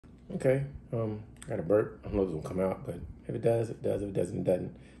Okay. I got a burp. I don't know if it's gonna come out, but if it does, it does. If it doesn't, it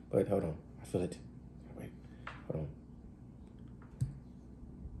doesn't. But hold on, I feel it. Wait, hold on.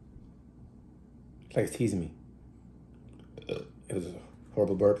 It's like it's teasing me. It was a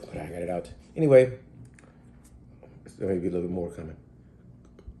horrible burp, but I got it out. Anyway, there may be a little bit more coming.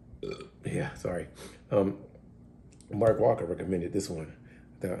 Yeah, sorry. Mark Walker recommended this one,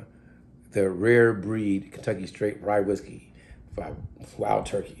 the rare breed Kentucky Straight Rye Whiskey, Wild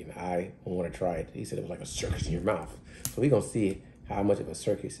Turkey, and I want to try it. He said it was like a circus in your mouth. So we're gonna see how much of a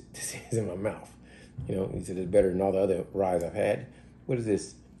circus this is in my mouth. You know, he said it's better than all the other ryes I've had. What is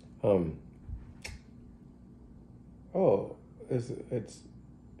this? It's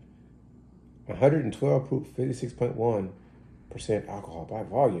 112 proof, 56.1% alcohol by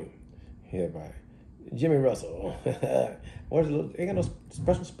volume. Yeah, by Jimmy Russell. Ain't got no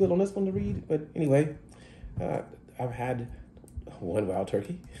special spill on this one to read, but anyway, I've had one wild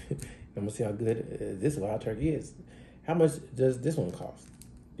turkey. I'm gonna see how good this wild turkey is. How much does this one cost?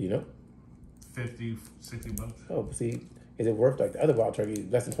 Do you know? 50, 60 bucks. Oh, see, is it worth like the other wild turkey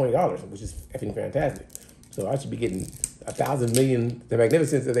less than $20, which is effing fantastic. So I should be getting 1,000 million the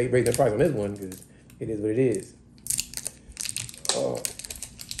magnificence that they raised the price on this one because it is what it is. Oh,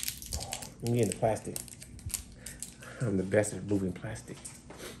 me and the plastic. I'm the best at moving plastic.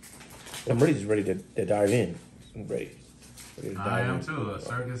 I'm really just ready to dive in. I'm ready. I am too. A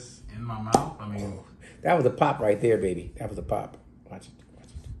circus in my mouth. I mean, that was a pop right there, baby. That was a pop. Watch it. Watch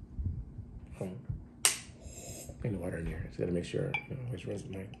it. Ain't no water in there. Just gotta make sure. Always rinse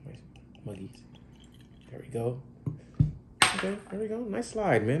my muggies. There we go. Okay, there we go. Nice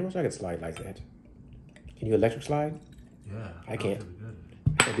slide, man. I wish I could slide like that. Can you electric slide? Yeah. I can't. Good.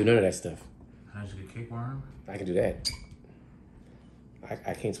 I can't do none of that stuff. How did you get kickworm? I can do that.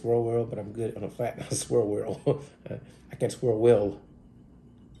 I can't swirl well, but I'm good on a flat swirl well. I can't swirl well.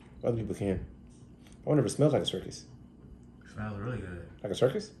 Other people can. I wonder if it smells like a circus. It smells really good. Like a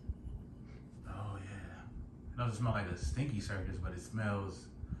circus? Oh, yeah. It doesn't smell like a stinky circus, but it smells,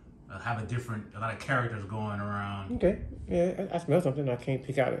 have a lot of characters going around. Okay. Yeah, I smell something I can't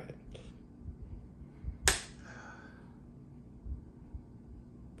pick out.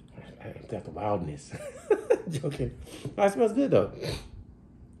 I got the wildness. Joking. Oh, it smells good, though.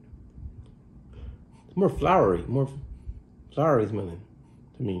 It's more flowery smelling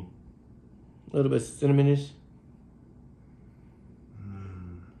to me. A little bit cinnamonish.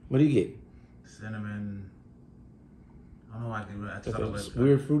 What do you get? Cinnamon. I don't know why I That's thought it was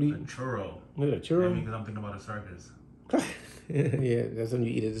weird fruity. A churro. Is it a churro? Maybe because I'm thinking about a circus. Yeah, that's something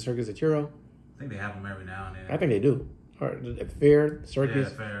you eat at the circus, a churro. I think they have them every now and then. I think they do. Or at the fair,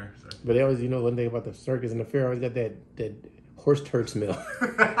 circus. Yeah, fair. Circus. But they always, one thing about the circus and the fair, always got that horse turd smell.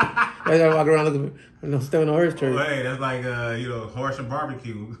 I gotta walk around looking, stepping on horse turd. Oh, hey, that's like, horse and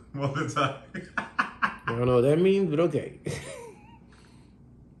barbecue most of the time. I don't know what that means, but okay.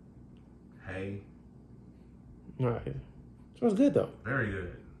 Hey. All right. Smells good, though. Very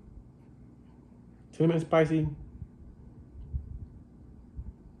good. Cinnamon spicy.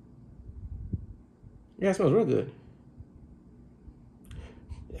 Yeah, it smells real good.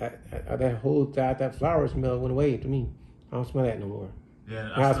 That flower smell went away to me. I don't smell that no more. Yeah,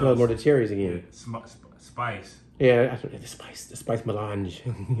 now I smell more the cherries again. Yeah, spice. Yeah, the spice melange.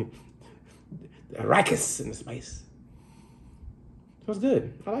 The arachis and the spice. Smells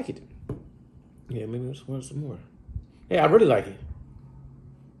good. I like it. Yeah, maybe I'll smell some more. Yeah, I really like it.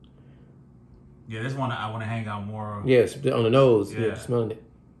 Yeah, this one I want to hang out more. Yes, on the nose. Yeah, smelling it.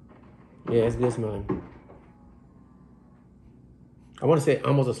 Yeah, it's good smelling. I want to say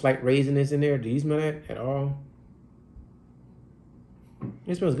almost a slight raisiness in there. Do you smell that at all?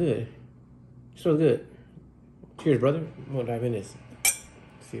 It smells good. It smells good. Cheers, brother. I'm going to dive in this.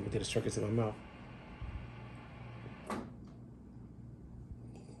 See if I get a circus in my mouth.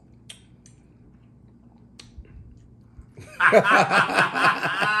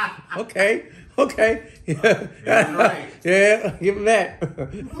 Okay. Yeah. Yeah, right. Yeah, give him that.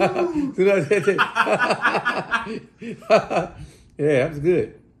 Yeah, that was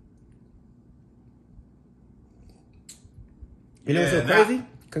good. You know what's so crazy?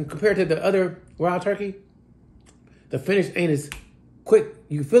 Compared to the other wild turkey, the finish ain't as quick.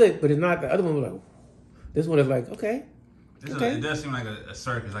 You feel it, but it's not. The other one was like, this one is like, okay. It does seem like a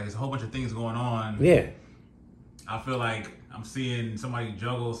circus. Like, it's a whole bunch of things going on. Yeah. I feel like I'm seeing somebody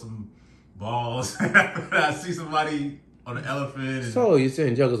juggle some balls. I see somebody on an elephant. And... So you're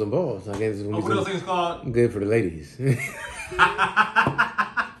saying juggles and balls? I guess. What those things called? Good for the ladies.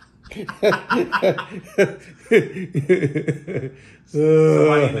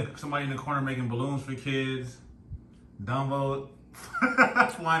 Somebody in the corner making balloons for kids. Dumbo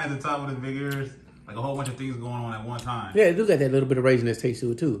Flying at the top with his big ears. Like a whole bunch of things going on at one time. Yeah, it do got that little bit of raisiness taste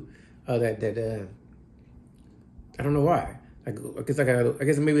to it too. I don't know why. Like, I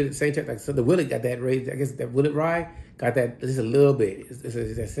guess maybe the same type. Like, so the Willet got that raisin. I guess that Willet rye got that just a little bit. It's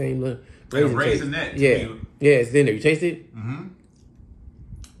that same little raisin Raisinette. Yeah, yeah, it's in there. You taste it? Mm-hmm.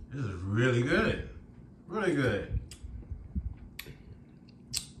 This is really good. Really good.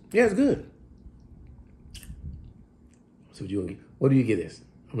 Yeah, it's good. So what do you give this?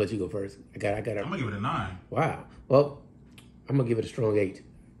 I'm gonna let you go first. I'm gonna give it a 9. Wow. Well, I'm gonna give it a strong 8.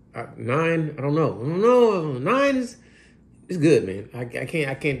 9. I don't know. 9 is good, man. I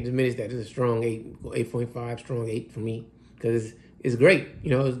can't diminish that. It's a strong 8, 8.5, strong 8 for me because it's great. You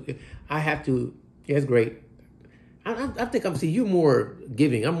know, I have to. Yeah, it's great. I think you're more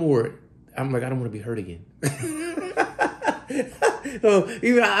giving. I'm like I don't want to be hurt again. So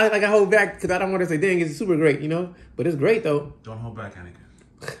even I hold back because I don't want to say, dang, it's super great, you know. But it's great though. Don't hold back, Anakin.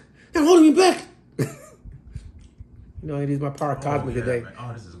 I'm holding you back. You know, I use my power cosmic today. Man.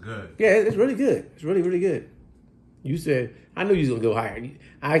 Oh, this is good. Yeah, it's really good. It's really, really good. You said, I knew you was going to go higher.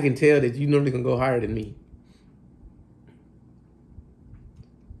 I can tell that you normally going to go higher than me.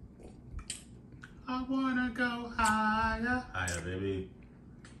 I want to go higher. Higher, baby.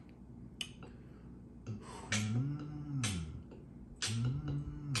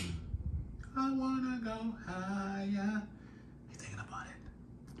 I want to go higher. You thinking about it?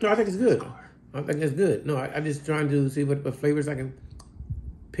 No, I think it's good. I think it's good. No, I'm just trying to see what flavors I can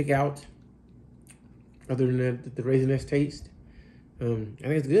pick out other than the Raisiness taste. I think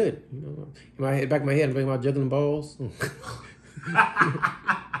it's good. You know, in my head, back of my head, I'm thinking about juggling balls.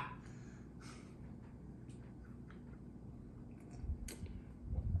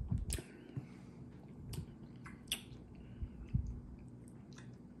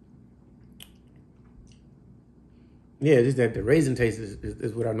 Yeah, just that the raisin taste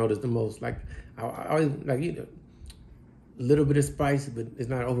is what I noticed the most. Like I always like a little bit of spice, but it's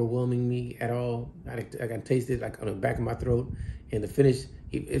not overwhelming me at all. I can taste it like on the back of my throat, and the finish.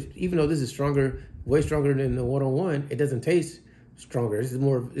 Even though this is stronger, way stronger than the 101, it doesn't taste stronger. This is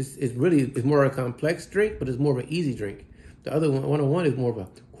more. It's more a complex drink, but it's more of an easy drink. The other 101 is more of a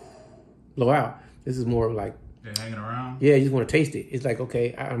blowout. This is more like hanging around. Yeah, you just want to taste it. It's like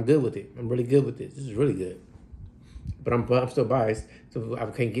okay, I'm good with it. I'm really good with this. This is really good. But I'm still biased, so I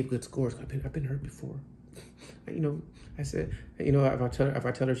can't give good scores. I've been hurt before. You know, I said, you know, if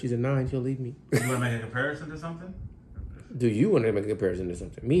I tell her she's a 9, she'll leave me. You want to make a comparison to something? Do you want to make a comparison to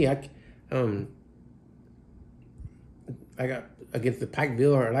something? Me, I got against the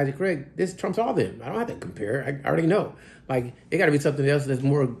Pikeville or Elijah Craig. This trumps all of them. I don't have to compare. I already know. Like it got to be something else that's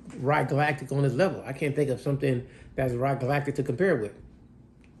more Rye Galactic on this level. I can't think of something that's Rye Galactic to compare with.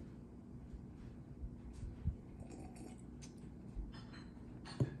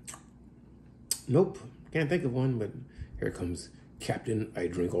 Nope, can't think of one, but here comes Captain. I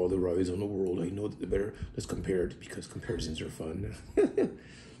drink all the ryes on the world. I know that the better. Let's compare it because comparisons are fun.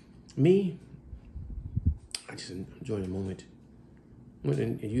 Me, I just enjoy the moment.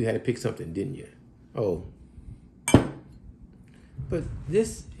 You had to pick something, didn't you? Oh. But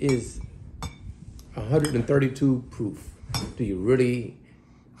this is 132 proof. Do you really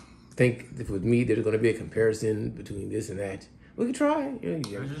think that with me there's going to be a comparison between this and that? We can try. You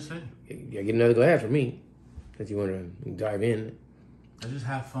get another glass for me. If you want to dive in. Let's just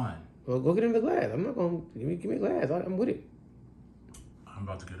have fun. Well, go get another glass. I'm not going to give me a glass. I'm with it. I'm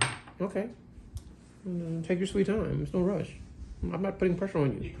about to get it. Okay. Take your sweet time. There's no rush. I'm not putting pressure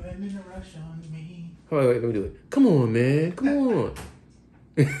on you. You're putting a rush on me. Wait, let me do it. Come on, man. Come on.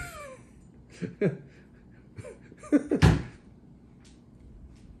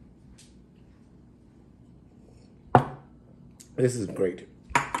 This is great.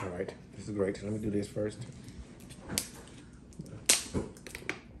 All right. This is great. Let me do this first.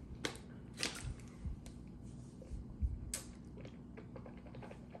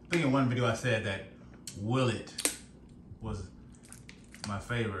 I think in one video I said that Willet was my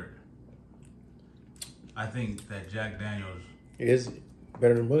favorite. I think that Jack Daniels is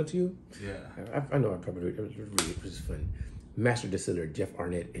better than Willet to you? Yeah. I know I probably it was fun. Master distiller Jeff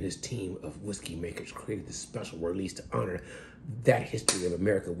Arnett and his team of whiskey makers created this special release to honor that history of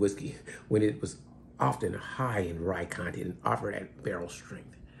American whiskey when it was often high in rye content and offered at barrel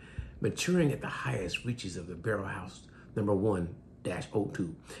strength. Maturing at the highest reaches of the barrel house number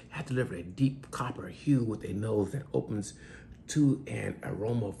 1-02 had delivered a deep copper hue with a nose that opens to an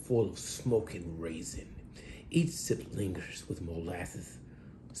aroma full of smoke and raisin. Each sip lingers with molasses,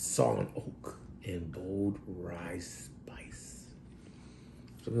 sawn oak, and bold rye spice.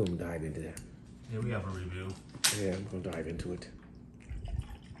 So we're gonna dive into that. Yeah, we have a review. Yeah, I'm gonna dive into it.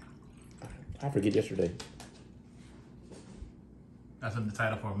 I forget yesterday. That's the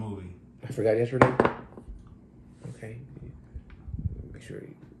title for a movie. I forgot yesterday. Okay. Make sure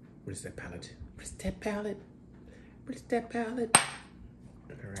you. Where's that palette? Where's that palette? Where's that palette?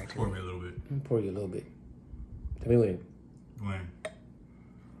 All right. Pour me a little bit. I'm gonna pour you a little bit. Tell me when. When?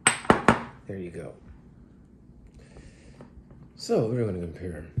 There you go. So we're gonna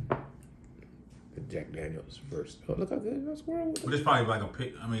compare the Jack Daniels first. Oh, look how good that squirrel. But it's probably like a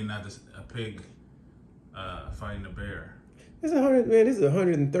pig. I mean, not just a pig fighting a bear. This is 100, man. This is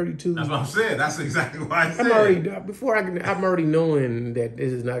 132. That's what I'm saying. That's exactly why I said. I'm already knowing that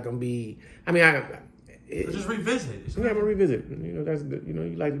this is not gonna be. I mean, just revisit it. Yeah, I'm gonna revisit. You know, that's good. You know,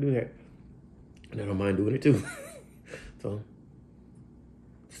 you like to do that, and I don't mind doing it too. So,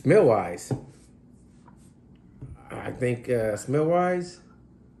 smell wise, I think smell wise.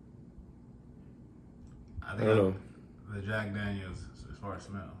 I don't know. The Jack Daniels, as far as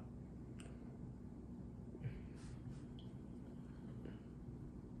smell.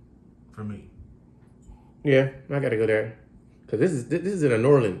 For me. Yeah, I gotta go there. Cause this is in a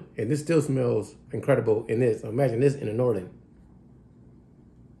Norland, and this still smells incredible in this. Imagine this in a Norland.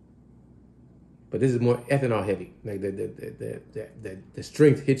 But this is more ethanol heavy. Like the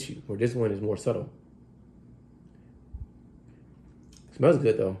strength hits you, where this one is more subtle. Smells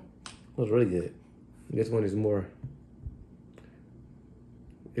good though. Smells really good. This one is more.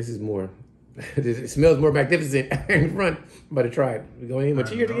 This is more. It smells more magnificent in front. I'm about to try it. We going in with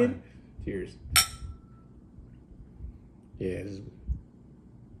cheers again? Cheers. Yeah. This is...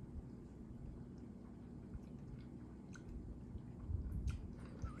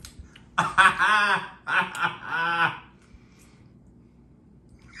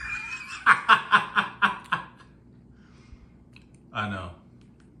 I know.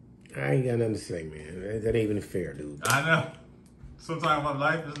 I ain't got nothing to say, man. That ain't even fair, dude. I know. Sometimes my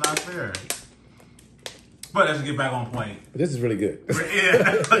life is not fair. But let's get back on point. But this is really good.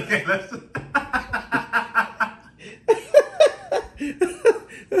 Yeah. Okay, let's...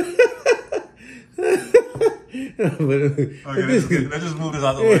 Okay, let's just move this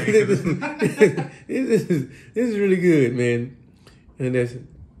out the way. This is really good, man. And that's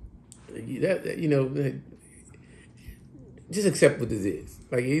that, you know, just accept what this is.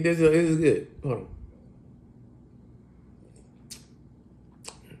 Like this is good. Hold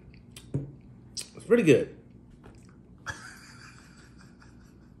on. It's pretty good.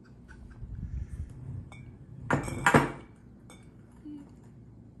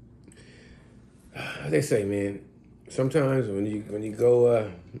 They say, man, sometimes when you go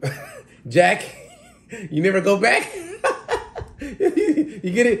Jack, you never go back.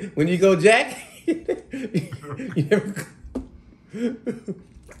 You get it? When you go Jack, you never go.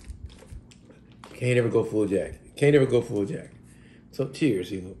 Can't ever go full Jack. Can't ever go full Jack. So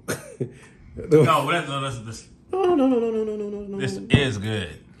cheers, you know. No. This is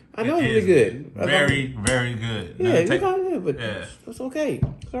good. I know it's really good. Very, very good. Yeah, it's good, but it's okay.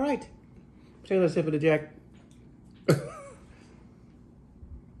 It's all right. Take a sip of the Jack.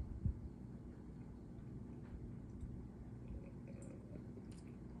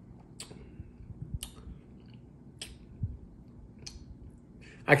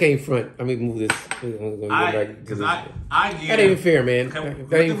 I can't front. I mean, move this. That ain't even fair, man. That ain't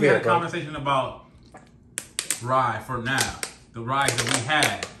fair. We had a conversation about rye for now. The rye that we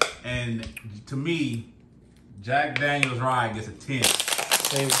had. And to me, Jack Daniels rye gets a 10.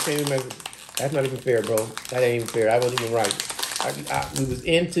 That's not even fair, bro. That ain't even fair. I wasn't even right. We was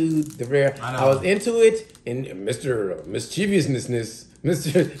into the rare. I was into it, and Mr. Mischievousness,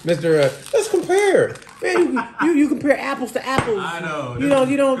 Mr. Let's compare, man. You compare apples to apples. I know.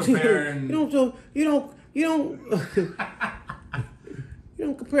 You don't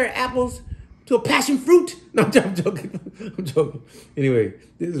compare apples to a passion fruit. No, I'm joking. I'm joking. Anyway,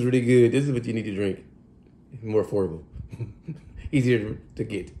 this is really good. This is what you need to drink. More affordable, easier to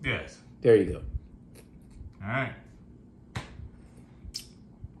get. Yes. There you go. All right.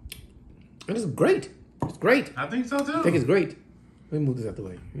 And it's great. It's great. I think so too. I think it's great. Let me move this out the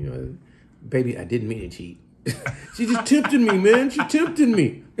way. You know, baby, I didn't mean to cheat. She just tempted me, man. She tempted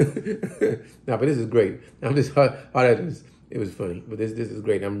me. No, but this is great. I'm just it was funny, but this is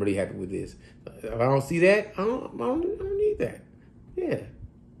great. I'm really happy with this. If I don't see that, I don't need that. Yeah.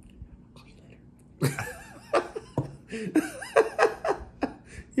 I'll call you later.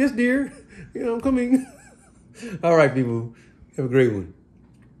 Yes, dear. Yeah, I'm coming. All right, people. Have a great one.